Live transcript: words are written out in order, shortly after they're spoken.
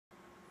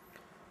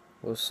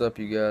What's up,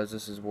 you guys?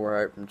 This is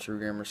Warhype from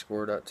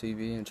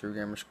TrueGamerscore.tv and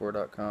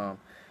TrueGamerscore.com.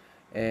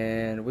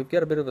 And we've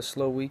got a bit of a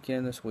slow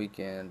weekend this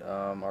weekend.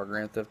 Our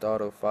Grand Theft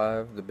Auto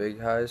 5, The Big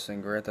Heist,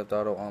 and Grand Theft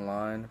Auto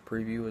Online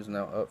preview is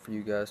now up for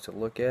you guys to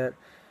look at.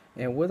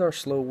 And with our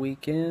slow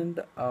weekend,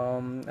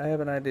 I have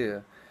an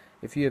idea.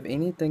 If you have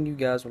anything you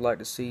guys would like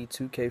to see,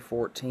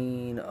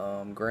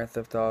 2K14, Grand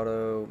Theft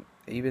Auto,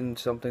 even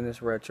something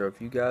that's retro, if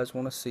you guys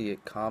want to see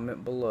it,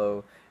 comment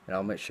below and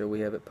I'll make sure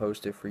we have it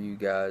posted for you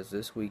guys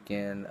this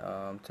weekend.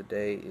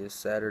 Today is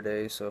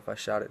Saturday, so if I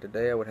shot it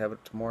today, I would have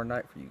it tomorrow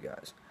night for you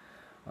guys.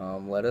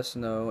 Let us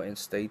know and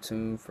stay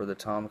tuned for the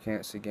Tom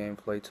Clancy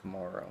gameplay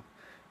tomorrow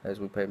as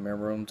we pay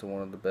memoriam to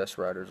one of the best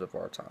writers of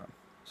our time.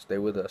 Stay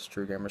with us,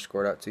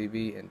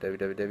 TrueGamerscore.tv and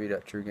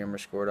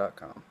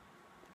www.truegamerscore.com.